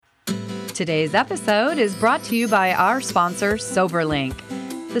Today's episode is brought to you by our sponsor, SoberLink.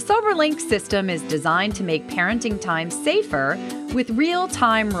 The SoberLink system is designed to make parenting time safer with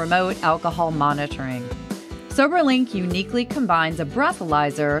real-time remote alcohol monitoring. SoberLink uniquely combines a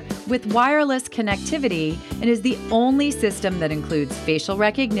breathalyzer with wireless connectivity and is the only system that includes facial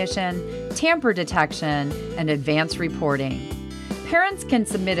recognition, tamper detection, and advanced reporting. Parents can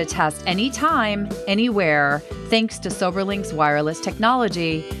submit a test anytime, anywhere, thanks to SoberLink's wireless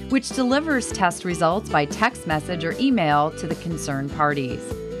technology, which delivers test results by text message or email to the concerned parties.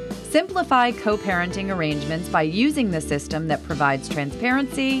 Simplify co-parenting arrangements by using the system that provides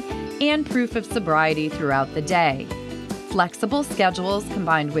transparency and proof of sobriety throughout the day. Flexible schedules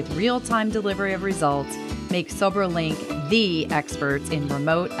combined with real-time delivery of results make SoberLink the experts in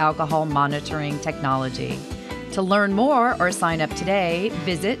remote alcohol monitoring technology. To learn more or sign up today,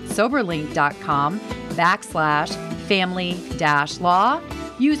 visit soberlink.com/family-law.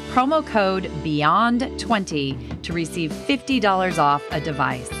 Use promo code BEYOND20 to receive $50 off a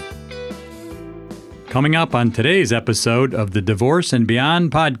device. Coming up on today's episode of the Divorce and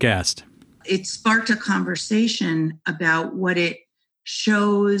Beyond podcast. It sparked a conversation about what it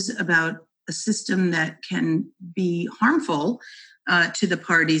shows about a system that can be harmful to the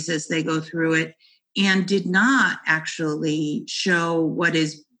parties as they go through it, and did not actually show what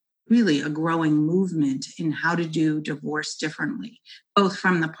is really a growing movement in how to do divorce differently, both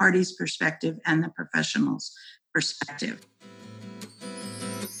from the parties' perspective and the professionals' perspective.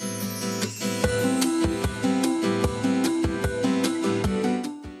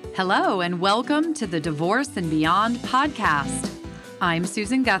 Hello, and welcome to the Divorce and Beyond podcast. I'm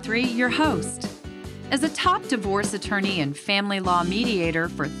Susan Guthrie, your host. As a top divorce attorney and family law mediator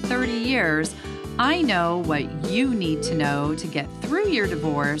for 30 years, I know what you need to know to get through your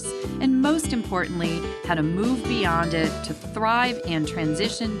divorce, and most importantly, how to move beyond it to thrive and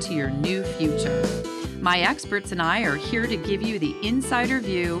transition to your new future. My experts and I are here to give you the insider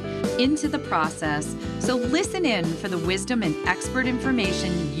view into the process, so listen in for the wisdom and expert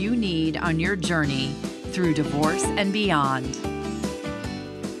information you need on your journey through divorce and beyond.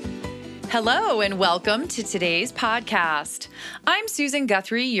 Hello, and welcome to today's podcast. I'm Susan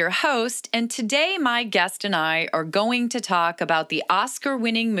Guthrie, your host, and today my guest and I are going to talk about the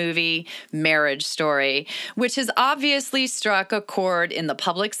Oscar-winning movie Marriage Story, which has obviously struck a chord in the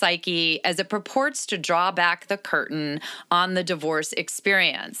public psyche as it purports to draw back the curtain on the divorce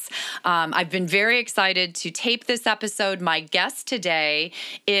experience. I've been very excited to tape this episode. My guest today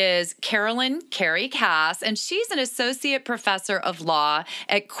is Carolyn Kaas, and she's an associate professor of law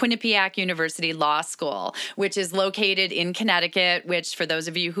at Quinnipiac University Law School, which is located in Connecticut, which for those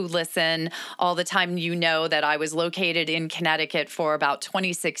of you who listen all the time, you know that I was located in Connecticut for about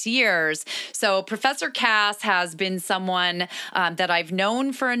 26 years. So Professor Kaas has been someone that I've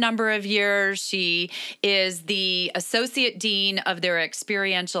known for a number of years. She is the Associate Dean of their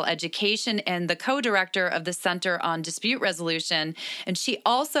Experiential Education and the co-director of the Center on Dispute Resolution. And she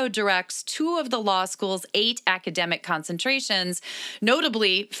also directs two of the law school's 8 academic concentrations,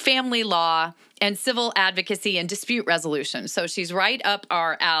 notably family law and civil advocacy and dispute resolution. So she's right up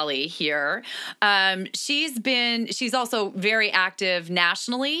our alley here. She's also very active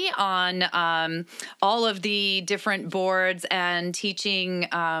nationally on all of the different boards and teaching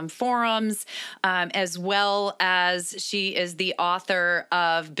forums, as well as she is the author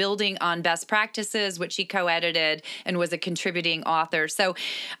of Building on Best Practices, which she co-edited and was a contributing author. So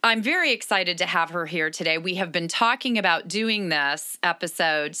I'm very excited to have her here today. We have been talking about doing this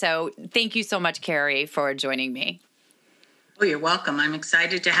episode. So thank you so much, Carrie, for joining me. Oh, you're welcome. I'm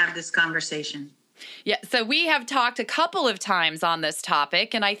excited to have this conversation. Yeah, so we have talked a couple of times on this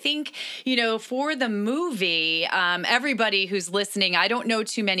topic, and I think, for the movie, everybody who's listening, I don't know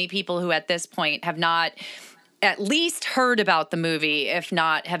too many people who at this point have not at least heard about the movie, if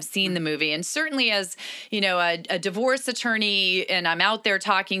not have seen the movie. And certainly as, a divorce attorney, and I'm out there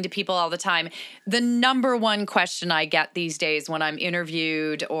talking to people all the time, the number one question I get these days when I'm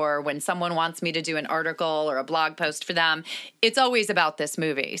interviewed or when someone wants me to do an article or a blog post for them, it's always about this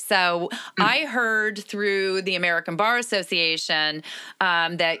movie. So I heard through the American Bar Association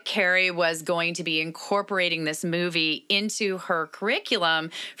that Carrie was going to be incorporating this movie into her curriculum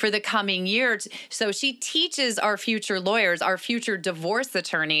for the coming year. So she teaches our future lawyers, our future divorce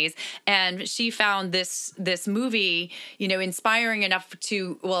attorneys, and she found this movie, inspiring enough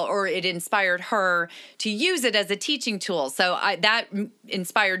or it inspired her to use it as a teaching tool. So that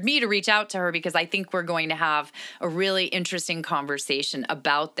inspired me to reach out to her because I think we're going to have a really interesting conversation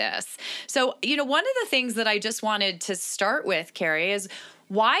about this. So, one of the things that I just wanted to start with, Carrie, is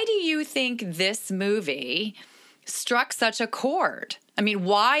why do you think this movie struck such a chord? I mean,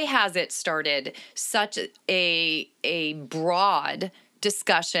 why has it started such a broad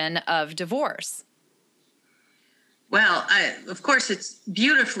discussion of divorce? Well, of course, it's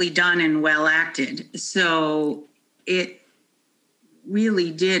beautifully done and well acted. So it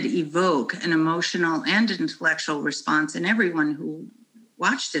really did evoke an emotional and intellectual response in everyone who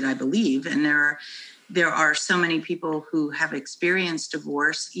watched it, I believe. And there are so many people who have experienced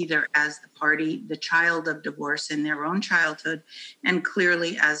divorce, either as the child of divorce in their own childhood, and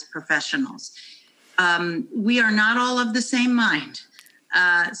clearly as professionals. We are not all of the same mind.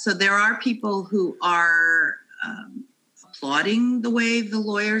 So there are people who are applauding the way the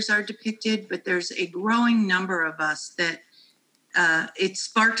lawyers are depicted, but there's a growing number of us that it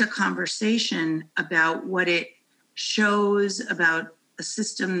sparked a conversation about what it shows about a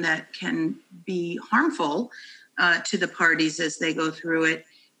system that can be harmful to the parties as they go through it,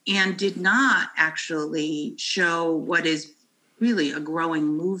 and did not actually show what is really a growing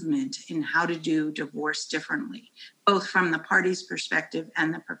movement in how to do divorce differently, both from the parties' perspective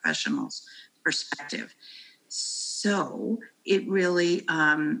and the professionals' perspective. So it really,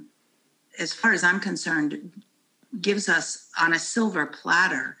 as far as I'm concerned, gives us on a silver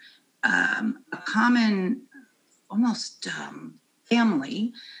platter a common, almost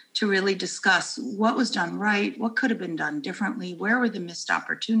family to really discuss what was done right, what could have been done differently, where were the missed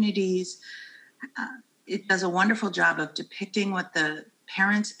opportunities. It does a wonderful job of depicting what the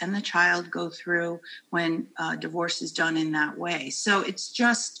parents and the child go through when divorce is done in that way. So it's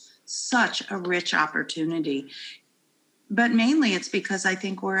just such a rich opportunity. But mainly it's because I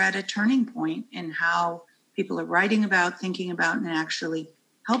think we're at a turning point in how people are writing about, thinking about, and actually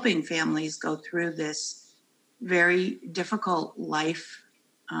helping families go through this very difficult life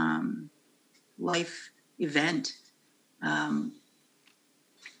event.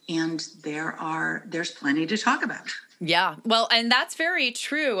 And there's plenty to talk about. Yeah, well, and that's very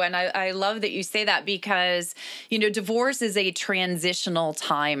true. And I love that you say that because, divorce is a transitional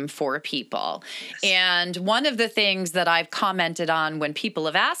time for people. Yes. And one of the things that I've commented on when people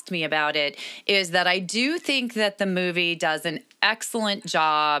have asked me about it is that I do think that the movie does an excellent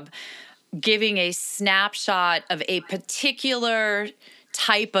job giving a snapshot of a particular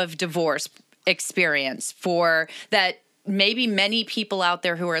type of divorce experience for that maybe many people out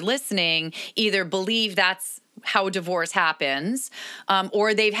there who are listening either believe that's how divorce happens,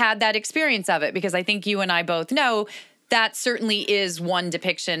 or they've had that experience of it, because I think you and I both know that certainly is one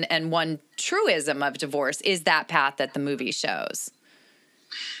depiction and one truism of divorce is that path that the movie shows.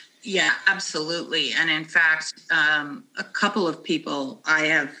 Yeah, absolutely. And in fact, a couple of people I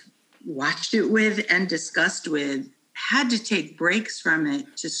have watched it with and discussed with had to take breaks from it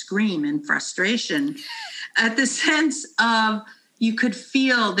to scream in frustration at the sense of, you could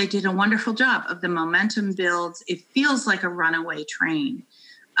feel they did a wonderful job of the momentum builds. It feels like a runaway train.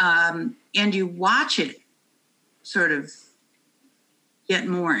 And you watch it sort of get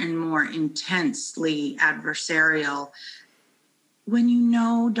more and more intensely adversarial when you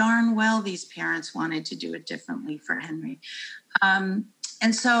know darn well these parents wanted to do it differently for Henry. And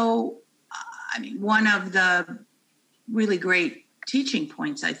so, one of the really great teaching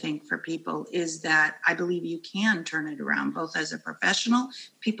points, I think, for people is that I believe you can turn it around, both as a professional,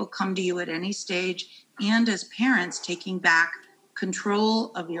 people come to you at any stage, and as parents taking back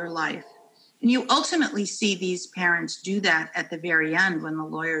control of your life. And you ultimately see these parents do that at the very end when the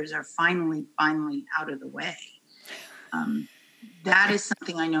lawyers are finally out of the way. That is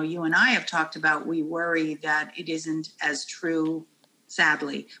something I know you and I have talked about. We worry that it isn't as true.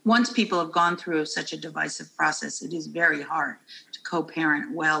 Sadly, once people have gone through such a divisive process, it is very hard to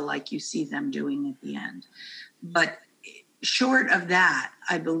co-parent well like you see them doing at the end. But short of that,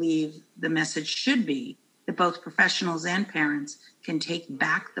 I believe the message should be that both professionals and parents can take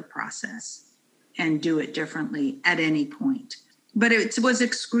back the process and do it differently at any point. But it was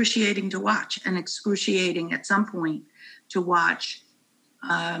excruciating to watch, and excruciating at some point to watch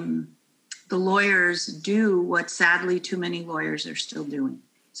the lawyers do what sadly too many lawyers are still doing.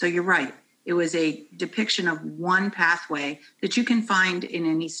 So you're right. It was a depiction of one pathway that you can find in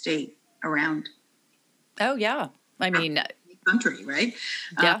any state around. Oh, yeah. Country, right?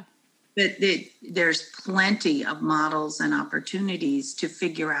 Yeah. But there's plenty of models and opportunities to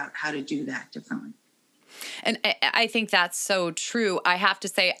figure out how to do that differently. And I think that's so true. I have to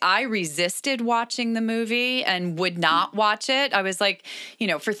say, I resisted watching the movie and would not watch it. I was like,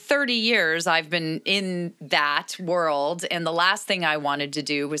 for 30 years, I've been in that world. And the last thing I wanted to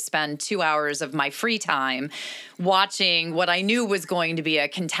do was spend 2 hours of my free time watching what I knew was going to be a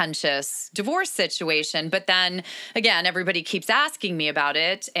contentious divorce situation. But then again, everybody keeps asking me about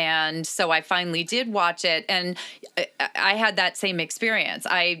it. And so I finally did watch it. And I had that same experience.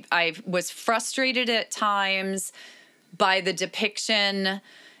 I was frustrated at times by the depiction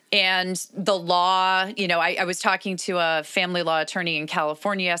and the law. I was talking to a family law attorney in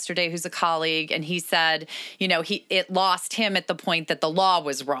California yesterday who's a colleague, and he said, it lost him at the point that the law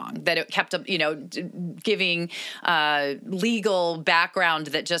was wrong, that it kept, giving legal background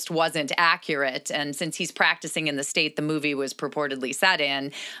that just wasn't accurate. And since he's practicing in the state the movie was purportedly set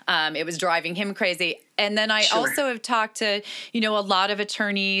in, it was driving him crazy. And then I also have talked to, a lot of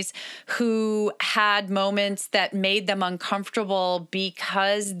attorneys who had moments that made them uncomfortable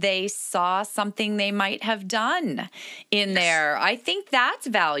because they saw something they might have done in there. I think that's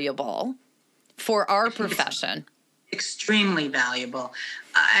valuable for our profession. Extremely valuable.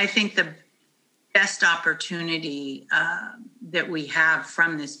 I think the best opportunity that we have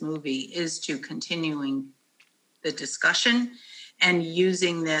from this movie is to continuing the discussion and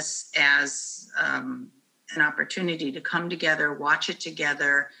using this as an opportunity to come together, watch it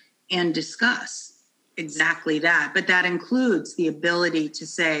together, and discuss exactly that. But that includes the ability to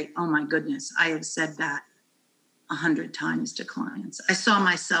say, oh my goodness, I have said that 100 times to clients. I saw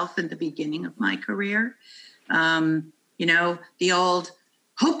myself in the beginning of my career, the old,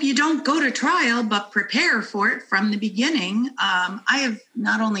 hope you don't go to trial, but prepare for it from the beginning. I have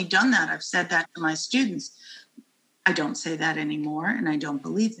not only done that, I've said that to my students. I don't say that anymore, and I don't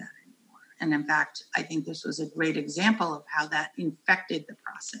believe that anymore. And in fact, I think this was a great example of how that infected the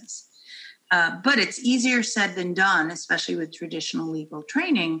process. But it's easier said than done, especially with traditional legal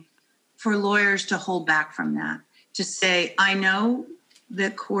training, for lawyers to hold back from that, to say, I know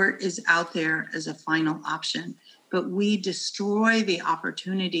that court is out there as a final option, but we destroy the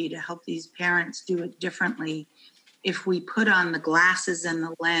opportunity to help these parents do it differently if we put on the glasses and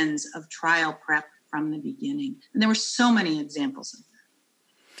the lens of trial prep from the beginning. And there were so many examples of that.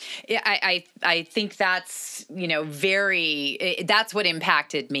 Yeah, I think that's, that's what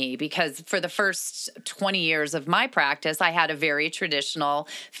impacted me, because for the first 20 years of my practice, I had a very traditional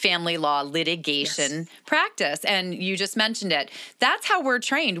family law litigation practice. And you just mentioned it. That's how we're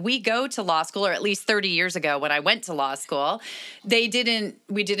trained. We go to law school, or at least 30 years ago when I went to law school, we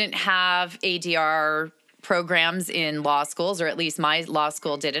didn't have ADR programs in law schools, or at least my law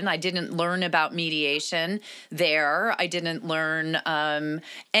school didn't. I didn't learn about mediation there. I didn't learn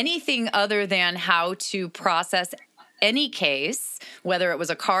anything other than how to process any case, whether it was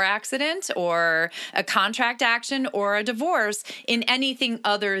a car accident or a contract action or a divorce, in anything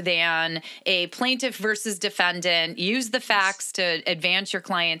other than a plaintiff versus defendant, use the facts to advance your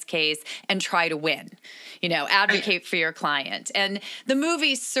client's case and try to win, advocate for your client. And the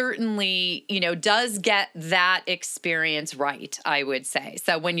movie certainly, does get that experience right, I would say.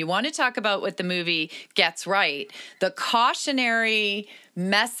 So when you want to talk about what the movie gets right, the cautionary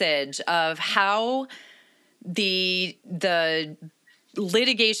message of how the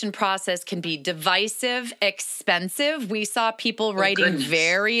litigation process can be divisive, expensive. We saw people writing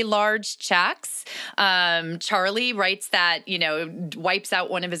very large checks. Charlie writes that, wipes out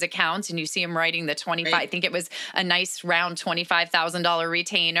one of his accounts, and you see him writing the 25. I think it was a nice round $25,000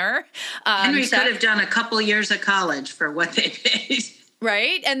 retainer. Henry could have done a couple years of college for what they paid.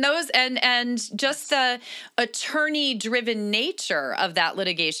 Right. And those and just the attorney-driven nature of that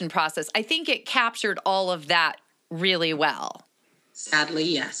litigation process, I think it captured all of that really well. Sadly,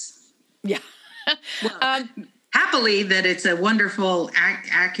 yes. Yeah. Well, happily that it's a wonderful,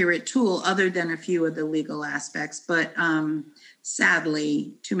 accurate tool other than a few of the legal aspects. But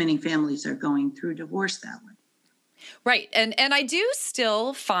sadly, too many families are going through divorce that way. Right. And I do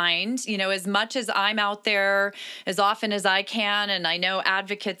still find, as much as I'm out there as often as I can, and I know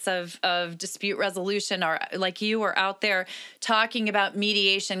advocates of dispute resolution are like you are out there talking about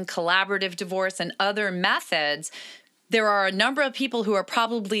mediation, collaborative divorce, and other methods. There are a number of people who are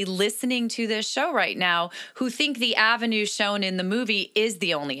probably listening to this show right now who think the avenue shown in the movie is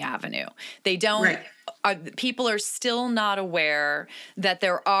the only avenue. They don't. Right. People are still not aware that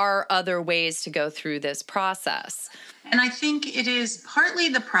there are other ways to go through this process. And I think it is partly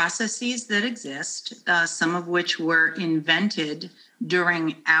the processes that exist, some of which were invented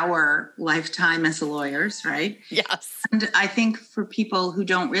during our lifetime as lawyers, right? Yes. And I think for people who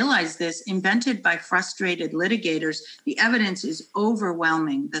don't realize this, invented by frustrated litigators, the evidence is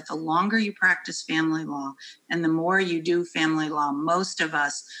overwhelming that the longer you practice family law and the more you do family law, most of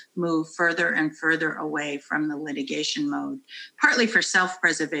us move further and further away from the litigation mode, partly for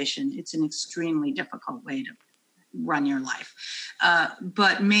self-preservation. It's an extremely difficult way to run your life,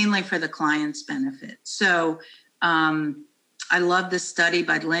 but mainly for the client's benefit. So I love this study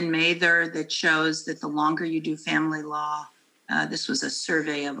by Lynn Mather that shows that the longer you do family law, this was a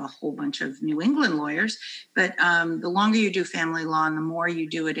survey of a whole bunch of New England lawyers, but the longer you do family law and the more you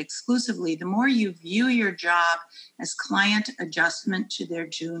do it exclusively, the more you view your job as client adjustment to their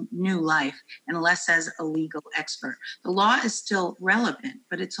new life and less as a legal expert. The law is still relevant,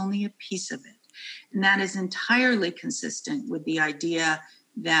 but it's only a piece of it. And that is entirely consistent with the idea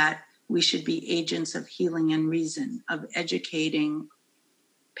that we should be agents of healing and reason, of educating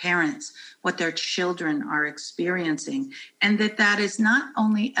parents what their children are experiencing, and that is not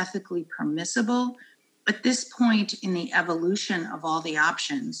only ethically permissible, at this point in the evolution of all the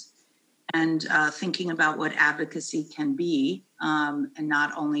options and thinking about what advocacy can be, and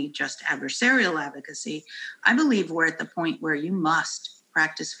not only just adversarial advocacy, I believe we're at the point where you must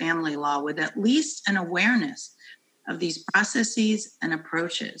practice family law with at least an awareness of these processes and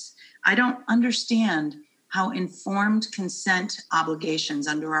approaches. I don't understand how informed consent obligations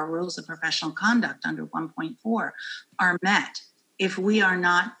under our rules of professional conduct under 1.4 are met if we are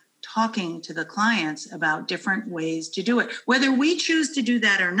not talking to the clients about different ways to do it. Whether we choose to do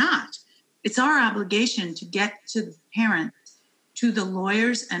that or not, it's our obligation to get to the parents, to the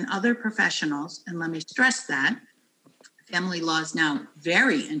lawyers and other professionals, and let me stress that, family law is now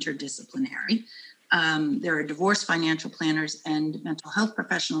very interdisciplinary. There are divorce financial planners and mental health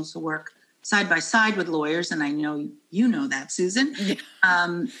professionals who work side by side with lawyers, and I know you know that, Susan.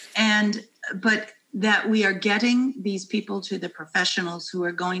 But that we are getting these people to the professionals who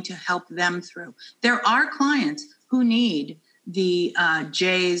are going to help them through. There are clients who need the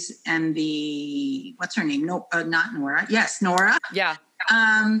J's and the, what's her name? No, not Nora. Yes, Nora. Yeah.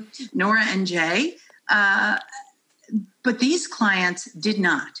 Nora and Jay. But these clients did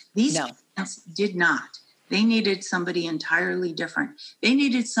not. Clients did not. They needed somebody entirely different. They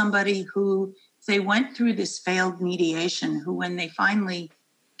needed somebody who, if they went through this failed mediation, who when they finally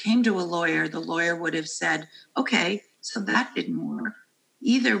came to a lawyer, the lawyer would have said, okay, so that didn't work.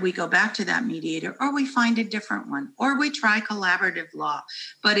 Either we go back to that mediator or we find a different one, or we try collaborative law.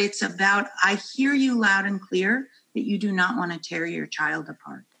 But it's about, I hear you loud and clear that you do not want to tear your child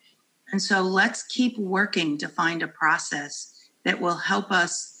apart. And so let's keep working to find a process that will help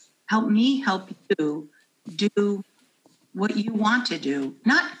me help you do what you want to do,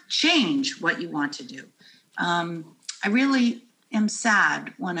 not change what you want to do. I really am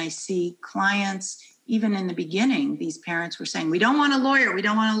sad when I see clients, even in the beginning, these parents were saying, we don't want a lawyer, we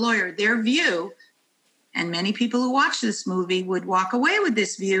don't want a lawyer. Their view, and many people who watch this movie would walk away with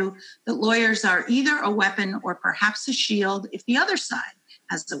this view, that lawyers are either a weapon or perhaps a shield if the other side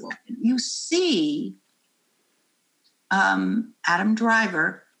has the weapon. You see Adam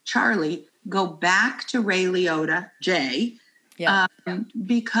Driver, Charlie, go back to Ray Liotta, Jay,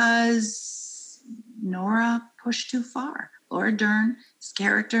 because Nora pushed too far. Laura Dern's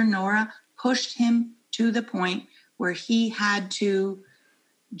character, Nora, pushed him to the point where he had to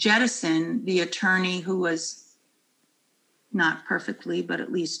jettison the attorney who was not perfectly, but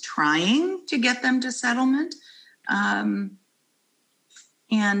at least trying to get them to settlement. And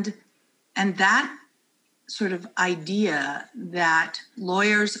that sort of idea that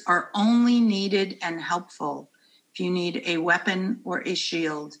lawyers are only needed and helpful if you need a weapon or a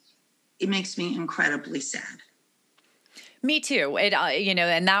shield, it makes me incredibly sad. Me too. It,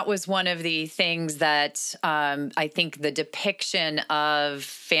 and that was one of the things that I think the depiction of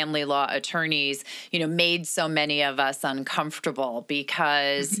family law attorneys, made so many of us uncomfortable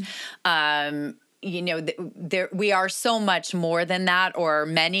because, we are so much more than that, or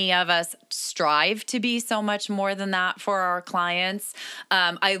many of us strive to be so much more than that for our clients.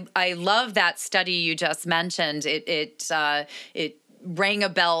 I love that study you just mentioned. It rang a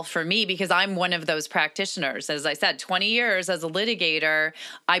bell for me because I'm one of those practitioners. As I said, 20 years as a litigator,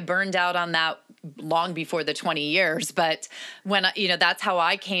 I burned out on that long before the 20 years. But when, that's how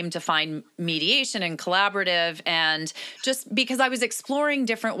I came to find mediation and collaborative, and just because I was exploring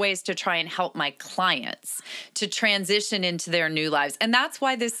different ways to try and help my clients to transition into their new lives. And that's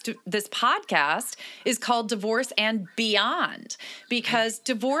why this podcast is called Divorce and Beyond, because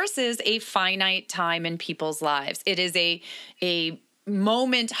divorce is a finite time in people's lives. It is a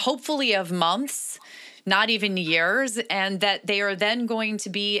moment, hopefully of months, not even years, and that they are then going to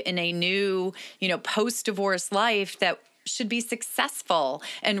be in a new, post-divorce life that should be successful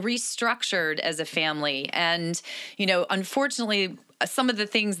and restructured as a family. And, unfortunately, some of the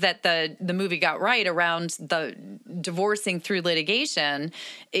things that the movie got right around the divorcing through litigation,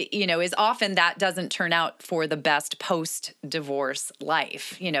 is often that doesn't turn out for the best post-divorce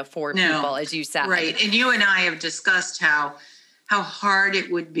life, for people, as you said. Right. And you and I have discussed how hard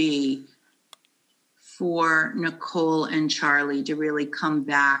it would be for Nicole and Charlie to really come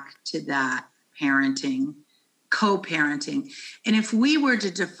back to that parenting, co-parenting. And if we were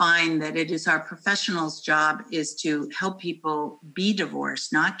to define that it is our professional's job is to help people be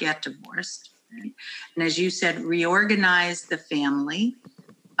divorced, not get divorced, right? And as you said, reorganize the family,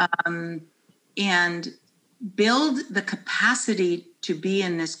 and build the capacity to be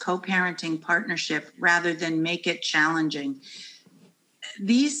in this co-parenting partnership rather than make it challenging.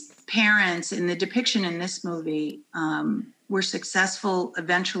 These parents in the depiction in this movie were successful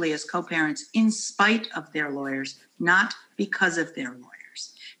eventually as co-parents in spite of their lawyers, not because of their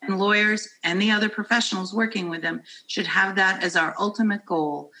lawyers. And lawyers and the other professionals working with them should have that as our ultimate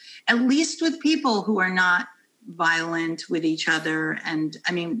goal, at least with people who are not violent with each other. And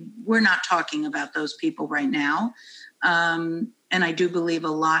we're not talking about those people right now. And I do believe a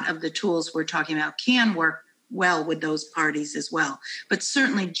lot of the tools we're talking about can work well with those parties as well. But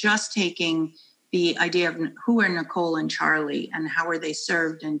certainly just taking the idea of who are Nicole and Charlie and how are they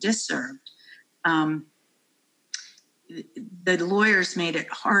served and disserved, the lawyers made it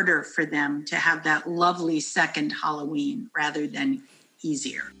harder for them to have that lovely second Halloween rather than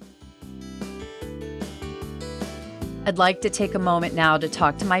easier. I'd like to take a moment now to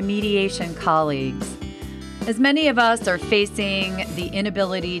talk to my mediation colleagues. As many of us are facing the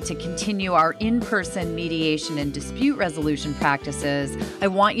inability to continue our in-person mediation and dispute resolution practices, I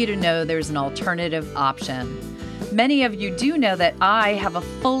want you to know there's an alternative option. Many of you do know that I have a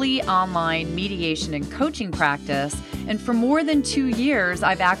fully online mediation and coaching practice, and for more than 2 years,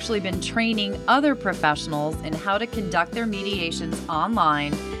 I've actually been training other professionals in how to conduct their mediations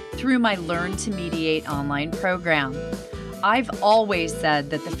online through my Learn to Mediate online program. I've always said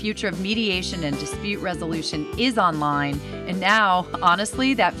that the future of mediation and dispute resolution is online, and now,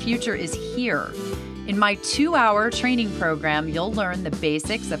 honestly, that future is here. In my 2-hour training program, you'll learn the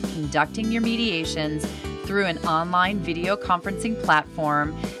basics of conducting your mediations through an online video conferencing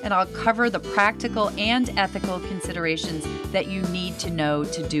platform, and I'll cover the practical and ethical considerations that you need to know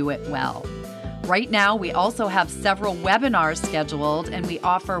to do it well. Right now, we also have several webinars scheduled, and we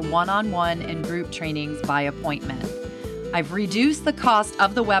offer one-on-one and group trainings by appointment. I've reduced the cost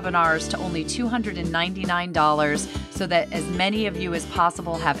of the webinars to only $299 so that as many of you as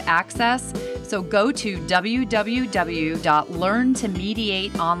possible have access. So go to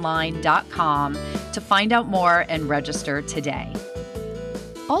www.learntomediateonline.com to find out more and register today.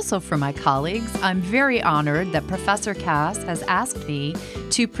 Also for my colleagues, I'm very honored that Professor Kaas has asked me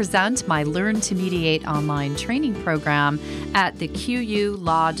to present my Learn to Mediate online training program at the QU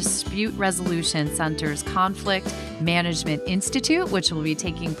Law Dispute Resolution Center's Conflict Management Institute, which will be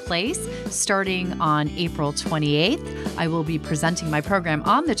taking place starting on April 28th. I will be presenting my program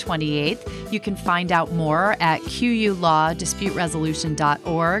on the 28th. You can find out more at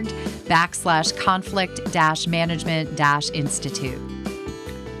qulawdisputeresolution.org/conflict-management-institute.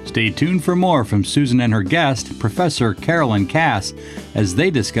 Stay tuned for more from Susan and her guest, Professor Carolyn Kaas, as they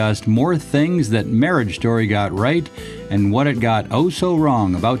discussed more things that Marriage Story got right and what it got oh so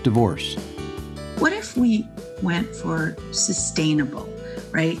wrong about divorce. What if we went for sustainable,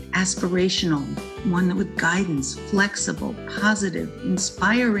 right? Aspirational, one with guidance, flexible, positive,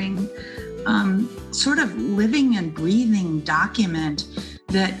 inspiring, sort of living and breathing document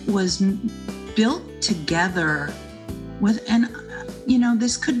that was built together with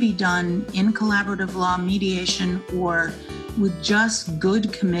this could be done in collaborative law mediation or with just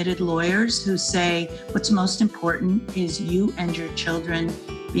good, committed lawyers who say what's most important is you and your children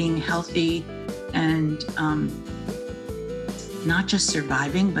being healthy and not just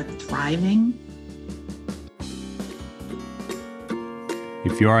surviving, but thriving.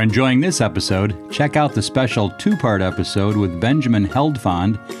 If you are enjoying this episode, check out the special 2-part episode with Benjamin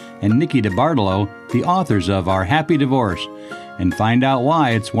Heldfond and Nikki DeBartolo, the authors of Our Happy Divorce, and find out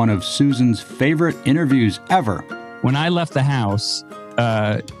why it's one of Susan's favorite interviews ever. When I left the house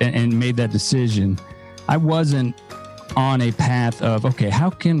and made that decision, I wasn't on a path of, okay, how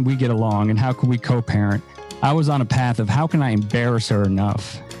can we get along and how can we co-parent? I was on a path of how can I embarrass her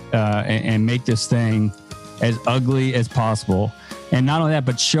enough and make this thing as ugly as possible. And not only that,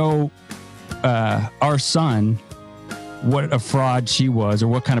 but show our son what a fraud she was, or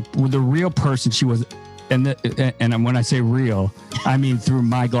what kind of the real person she was. And when I say real, I mean through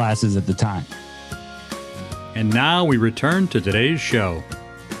my glasses at the time. And now we return to today's show.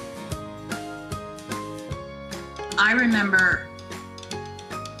 I remember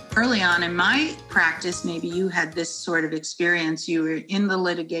early on in my practice, maybe you had this sort of experience. You were in the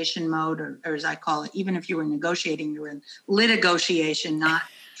litigation mode, or as I call it, even if you were negotiating, you were in litigation, not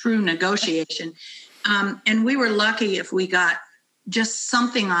true negotiation. And we were lucky if we got just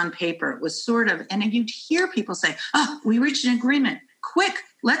something on paper. It was sort of, and you'd hear people say, oh, we reached an agreement. Quick,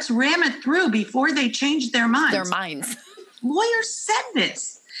 let's ram it through before they change their minds. Lawyers said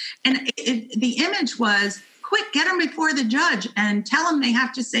this. And the image was, quick, get them before the judge and tell them they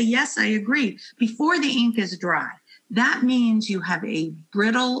have to say, yes, I agree, before the ink is dry. That means you have a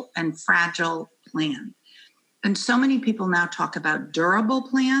brittle and fragile plan. And so many people now talk about durable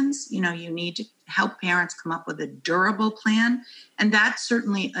plans. You need to help parents come up with a durable plan. And that's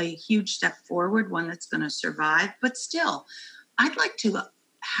certainly a huge step forward, one that's going to survive. But still, I'd like to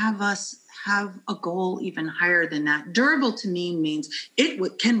have us have a goal even higher than that. Durable to me means it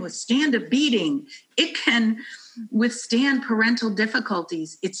can withstand a beating. It can withstand parental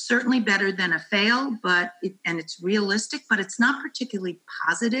difficulties. It's certainly better than a fail, and it's realistic, but it's not particularly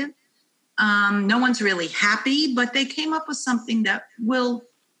positive. No one's really happy, but they came up with something that will,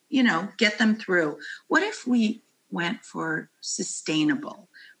 get them through. What if we went for sustainable,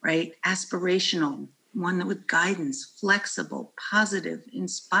 right? Aspirational, one that with guidance, flexible, positive,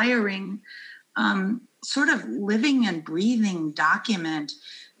 inspiring, sort of living and breathing document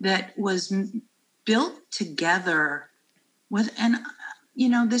that was built together with, and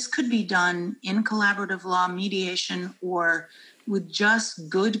this could be done in collaborative law mediation or with just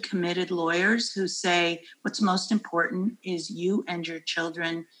good committed lawyers who say what's most important is you and your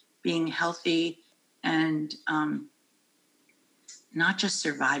children being healthy and not just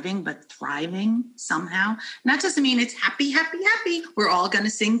surviving, but thriving somehow. And that doesn't mean it's happy, happy, happy. We're all going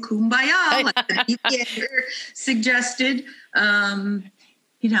to sing Kumbaya, like the suggested.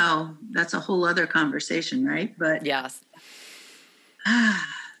 That's a whole other conversation, right? But yes,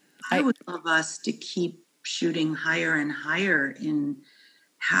 I would love us to keep shooting higher and higher in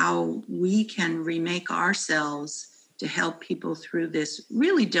how we can remake ourselves to help people through this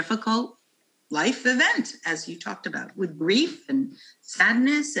really difficult life event, as you talked about, with grief and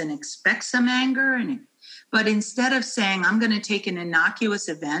sadness, and expect some anger. But instead of saying, I'm going to take an innocuous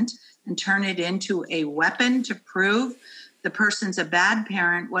event and turn it into a weapon to prove the person's a bad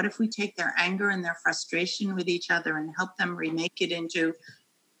parent, what if we take their anger and their frustration with each other and help them remake it into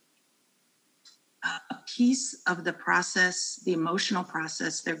a piece of the process, the emotional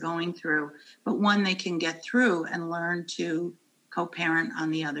process they're going through, but one they can get through and learn to co-parent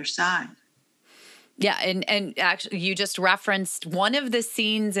on the other side. Yeah, and actually, you just referenced one of the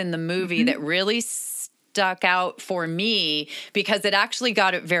scenes in the movie that really stuck out for me because it actually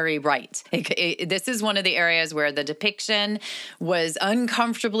got it very right. This is one of the areas where the depiction was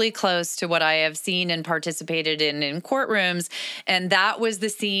uncomfortably close to what I have seen and participated in courtrooms. And that was the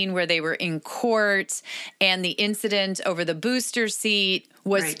scene where they were in court and the incident over the booster seat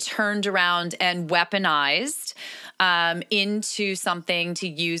was turned around and weaponized into something to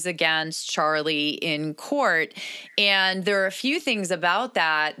use against Charlie in court. And there are a few things about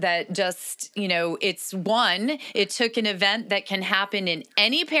that just, it took an event that can happen in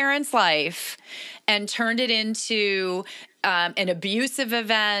any parent's life and turned it into an abusive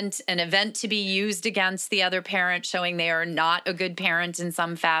event, an event to be used against the other parent, showing they are not a good parent in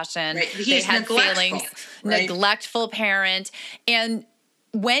some fashion. Right. They had failings, neglectful parent. And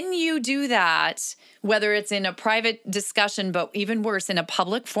when you do that, whether it's in a private discussion, but even worse, in a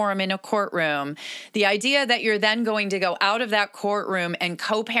public forum in a courtroom, the idea that you're then going to go out of that courtroom and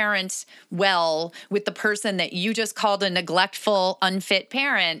co-parent well with the person that you just called a neglectful, unfit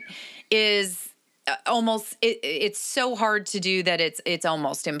parent is almost, it's so hard to do that it's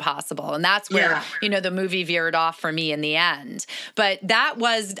almost impossible. And that's where, the movie veered off for me in the end. But that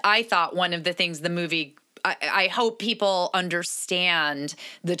was, I thought, one of the things the movie I hope people understand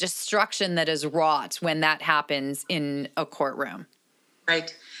the destruction that is wrought when that happens in a courtroom.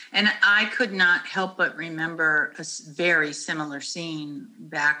 Right. And I could not help but remember a very similar scene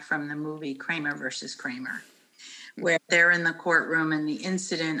back from the movie Kramer versus Kramer, where they're in the courtroom and the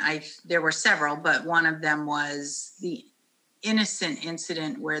incident, there were several, but one of them was the innocent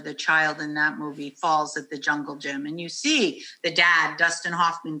incident where the child in that movie falls at the jungle gym. And you see the dad, Dustin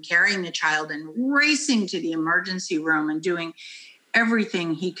Hoffman, carrying the child and racing to the emergency room and doing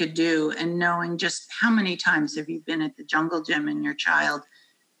everything he could do, and knowing just how many times have you been at the jungle gym and your child,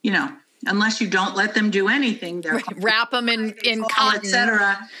 unless you don't let them do anything, they're wrap them in cotton,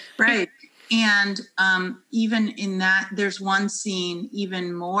 etc. Right. And even in that, there's one scene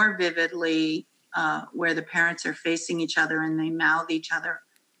even more vividly where the parents are facing each other and they mouth each other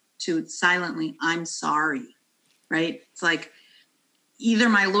to silently, "I'm sorry," right? It's like, either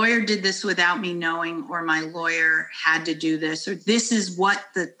my lawyer did this without me knowing, or my lawyer had to do this, or this is what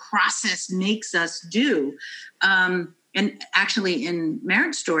the process makes us do. And actually in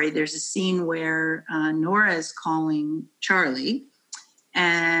Marriage Story, there's a scene where Nora is calling Charlie.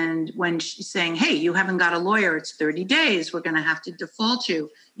 And when she's saying, "Hey, you haven't got a lawyer, it's 30 days, we're going to have to default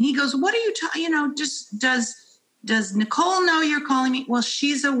you." And he goes, "What are you talking, just does Nicole know you're calling me?" "Well,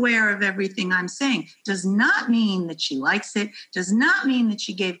 she's aware of everything I'm saying." Does not mean that she likes it. Does not mean that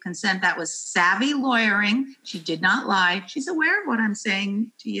she gave consent. That was savvy lawyering. She did not lie. She's aware of what I'm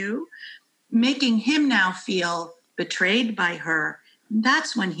saying to you, making him now feel betrayed by her.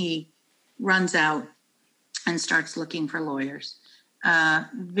 That's when he runs out and starts looking for lawyers.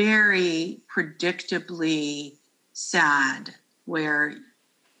 Very predictably sad, where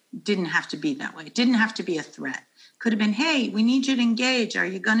it didn't have to be that way. It didn't have to be a threat. Could have been, "Hey, we need you to engage. Are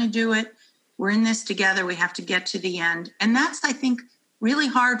you going to do it? We're in this together. We have to get to the end." And that's, I think, really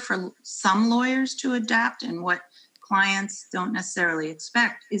hard for some lawyers to adapt, and what clients don't necessarily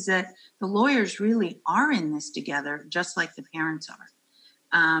expect is that the lawyers really are in this together, just like the parents are,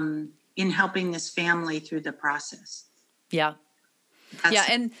 in helping this family through the process. Yeah. That's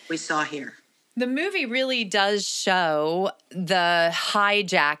and what we saw here. The movie really does show the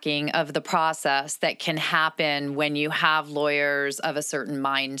hijacking of the process that can happen when you have lawyers of a certain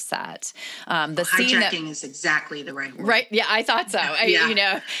mindset. Hijacking is exactly the right word. Right. Yeah, I thought so.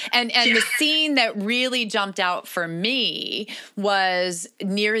 Yeah. And the scene that really jumped out for me was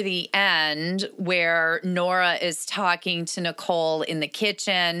near the end, where Nora is talking to Nicole in the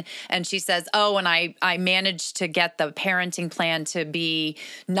kitchen, and she says, "Oh, and I managed to get the parenting plan to be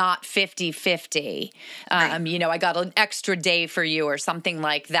not 50-50. I got an extra day for you," or something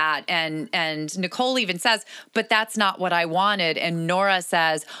like that. And Nicole even says, "But that's not what I wanted." And Nora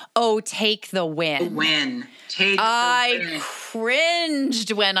says, "Oh, take the win." I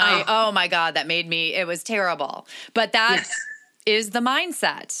cringed when oh my God, that made me, it was terrible. But that is the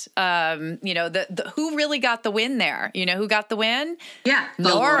mindset. Who really got the win there? Who got the win? Yeah.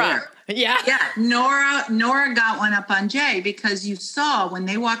 Nora. Yeah. Nora got one up on Jay, because you saw when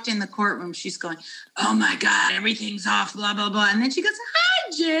they walked in the courtroom, she's going, "Oh my God, everything's off, blah, blah, blah." And then she goes,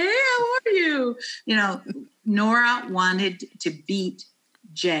 "Hi, Jay, how are you?" Nora wanted to beat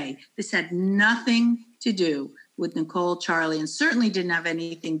Jay. This had nothing to do with Nicole, Charlie, and certainly didn't have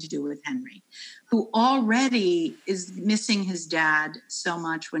anything to do with Henry, who already is missing his dad so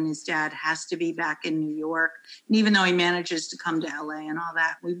much when his dad has to be back in New York. And even though he manages to come to LA and all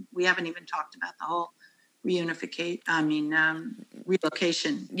that, we haven't even talked about the whole relocation.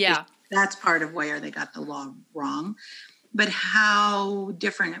 Yeah. That's part of where they got the law wrong. But how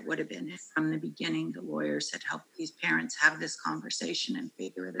different it would have been if from the beginning the lawyers had helped these parents have this conversation and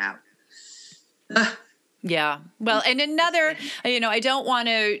figure it out. Yeah. Well, and another, I don't want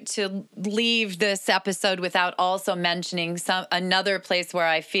to leave this episode without also mentioning another place where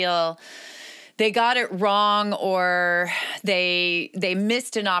I feel they got it wrong, or they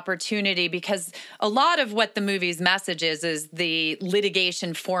missed an opportunity, because a lot of what the movie's message is the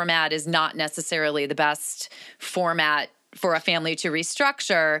litigation format is not necessarily the best format for a family to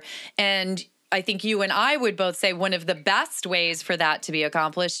restructure. And I think you and I would both say one of the best ways for that to be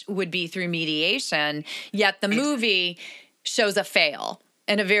accomplished would be through mediation. Yet the movie shows a fail,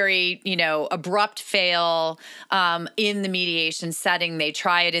 and a very, abrupt fail in the mediation setting. They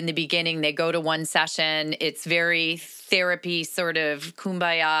try it in the beginning. They go to one session. It's very therapy, sort of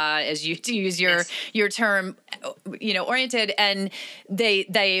kumbaya, as you use your term, oriented. And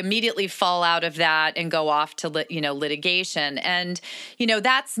they immediately fall out of that and go off to, litigation. And,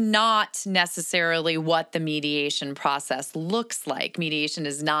 that's not necessarily what the mediation process looks like. Mediation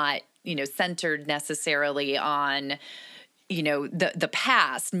is not, centered necessarily on the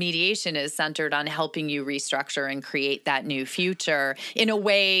past. Mediation is centered on helping you restructure and create that new future in a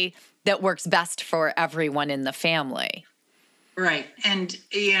way that works best for everyone in the family. Right. And,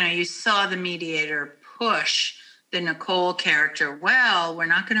 you saw the mediator push the Nicole character, well, we're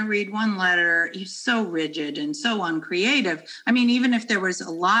not going to read one letter. He's so rigid and so uncreative. I mean, even if there was a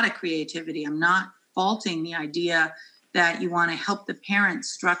lot of creativity, I'm not faulting the idea that you want to help the parents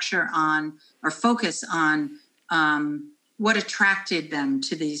structure on or focus on what attracted them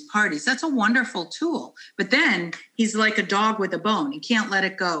to these parties. That's a wonderful tool. But then he's like a dog with a bone. He can't let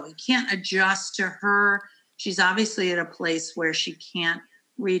it go. He can't adjust to her. She's obviously at a place where she can't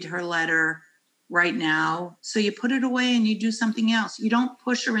read her letter right now. So you put it away and you do something else. You don't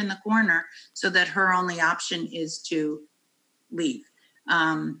push her in the corner so that her only option is to leave.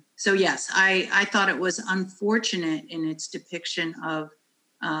 So yes, I thought it was unfortunate in its depiction of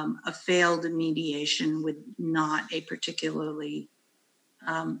a failed mediation with not a particularly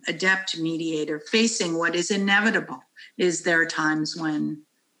adept mediator facing what is inevitable. Is there are times when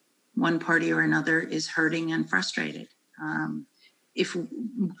one party or another is hurting and frustrated. If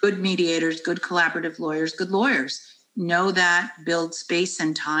good mediators, good collaborative lawyers, good lawyers know that, build space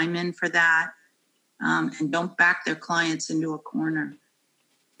and time in for that, and don't back their clients into a corner.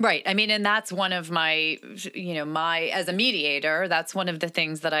 Right. I mean, and that's one of my, as a mediator, that's one of the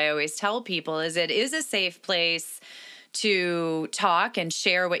things that I always tell people is it is a safe place to talk and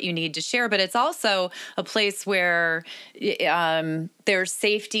share what you need to share, but it's also a place where there's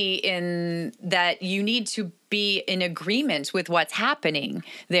safety in that you need to be in agreement with what's happening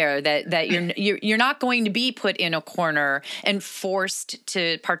there, that you're not going to be put in a corner and forced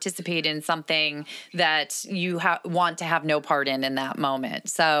to participate in something that you want to have no part in that moment.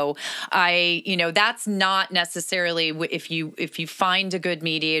 So that's not necessarily if you find a good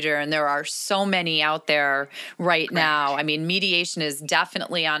mediator, and there are so many out there right now. I mean, mediation is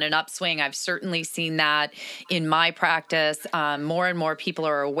definitely on an upswing. I've certainly seen that in my practice. More and more people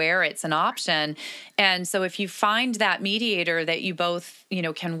are aware it's an option. And so if you find that mediator that you both,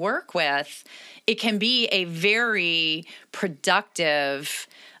 can work with, it can be a very productive,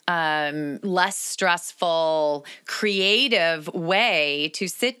 less stressful, creative way to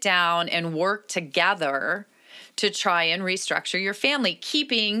sit down and work together to try and restructure your family,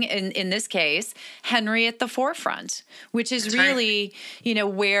 keeping, in this case, Henry at the forefront, which is really,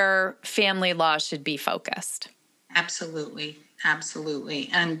 where family law should be focused. Absolutely. Absolutely.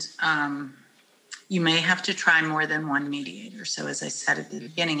 And you may have to try more than one mediator. So as I said at the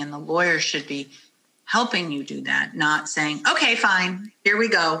beginning, and the lawyer should be helping you do that, not saying, okay, fine, here we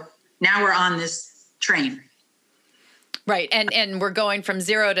go. Now we're on this train. Right. And we're going from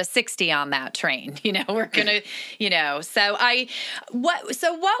 0 to 60 on that train. We're going to, so what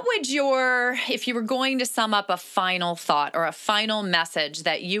would if you were going to sum up a final thought or a final message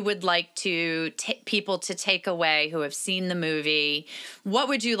that you would like to people to take away who have seen the movie, what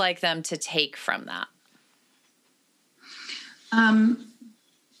would you like them to take from that?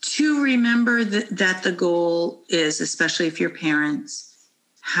 To remember that the goal is, especially if you're parents,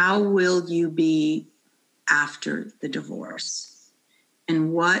 how will you be after the divorce,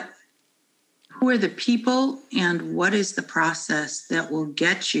 and who are the people and what is the process that will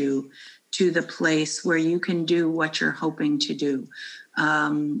get you to the place where you can do what you're hoping to do.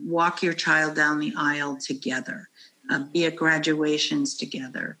 Walk your child down the aisle together, be at graduations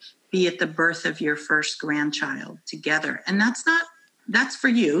together, be at the birth of your first grandchild together. And that's for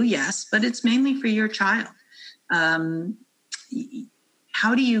you, yes, but it's mainly for your child. How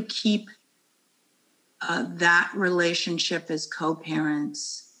do you keep that relationship as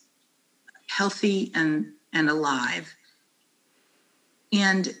co-parents healthy and alive?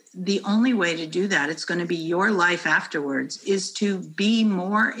 And the only way to do that, it's going to be your life afterwards, is to be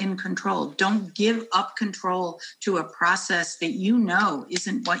more in control. Don't give up control to a process that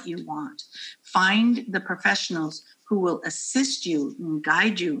isn't what you want. Find the professionals who will assist you and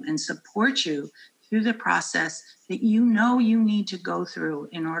guide you and support you through the process that you need to go through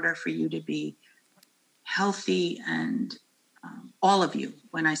in order for you to be healthy, and all of you,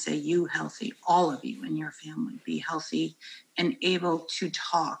 when I say you healthy, all of you and your family be healthy and able to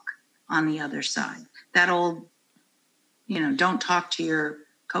talk on the other side. That old, don't talk to your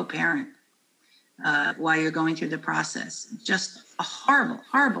co-parent while you're going through the process. Just a horrible,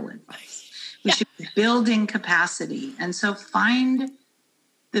 horrible advice. We should be building capacity. And so find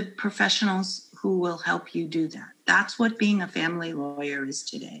the professionals who will help you do that. That's what being a family lawyer is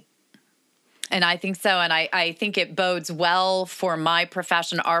today. And I think so. And I think it bodes well for my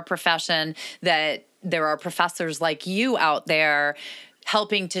profession, our profession, that there are professors like you out there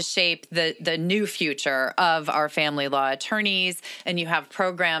helping to shape the new future of our family law attorneys. And you have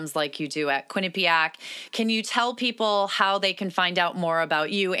programs like you do at Quinnipiac. Can you tell people how they can find out more about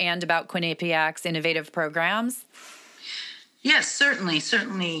you and about Quinnipiac's innovative programs? Yes, certainly.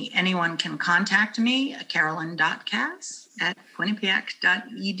 Certainly anyone can contact me at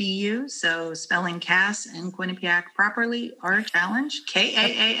carolyn.kaas@quinnipiac.edu. So spelling Cass and Quinnipiac properly are a challenge,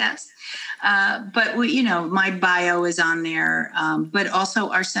 Kaas. But my bio is on there, but also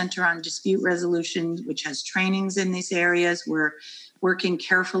our Center on Dispute Resolution, which has trainings in these areas. We're working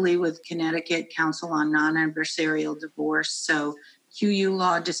carefully with Connecticut Council on Non-Adversarial Divorce. So QU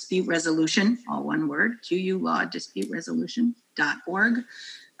Law Dispute Resolution, all one word, QULawDisputeResolution.org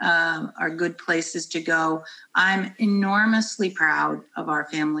are good places to go. I'm enormously proud of our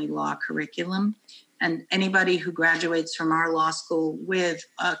family law curriculum. And anybody who graduates from our law school with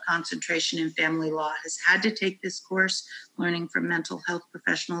a concentration in family law has had to take this course, learning from mental health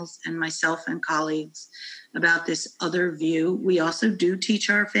professionals and myself and colleagues about this other view. We also do teach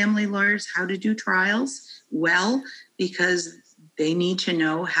our family lawyers how to do trials well, because they need to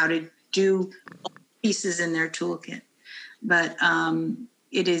know how to do pieces in their toolkit. But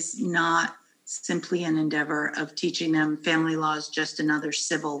it is not simply an endeavor of teaching them family law is just another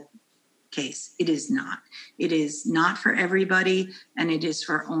civil case. It is not. It is not for everybody, and it is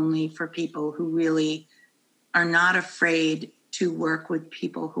only for people who really are not afraid to work with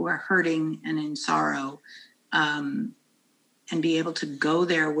people who are hurting and in sorrow, and be able to go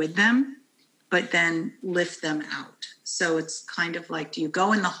there with them, but then lift them out. So it's kind of like, do you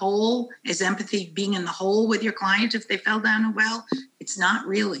go in the hole? Is empathy being in the hole with your client if they fell down a well? It's not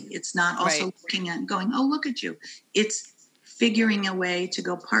really. It's not also looking at and going, oh, look at you. It's figuring a way to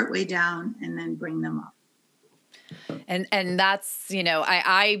go partway down and then bring them up. And that's,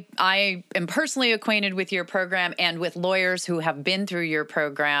 I am personally acquainted with your program and with lawyers who have been through your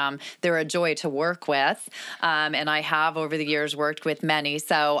program. They're a joy to work with. And I have over the years worked with many.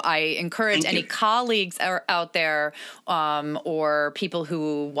 So I encourage any colleagues out there or people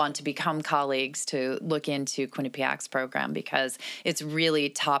who want to become colleagues to look into Quinnipiac's program, because it's really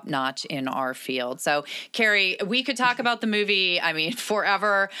top notch in our field. So Carrie, we could talk about the movie,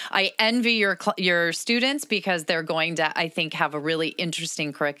 forever. I envy your students, because they're going to, I think, have a really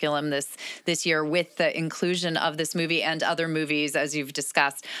interesting curriculum this year with the inclusion of this movie and other movies, as you've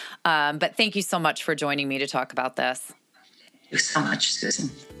discussed. But thank you so much for joining me to talk about this. Thank you so much, Susan.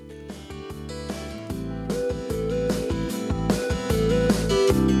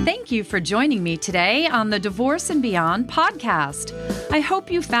 Thank you for joining me today on the Divorce and Beyond podcast. I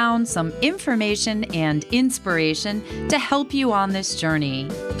hope you found some information and inspiration to help you on this journey.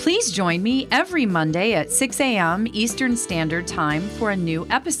 Please join me every Monday at 6 a.m. Eastern Standard Time for a new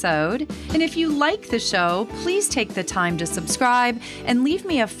episode. And if you like the show, please take the time to subscribe and leave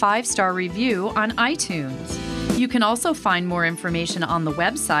me a 5-star review on iTunes. You can also find more information on the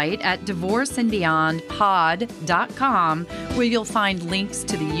website at divorceandbeyondpod.com, where you'll find links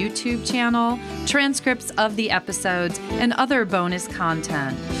to the YouTube channel, transcripts of the episodes, and other bonus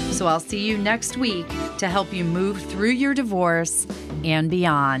content. So I'll see you next week to help you move through your divorce and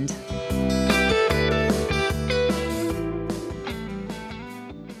beyond.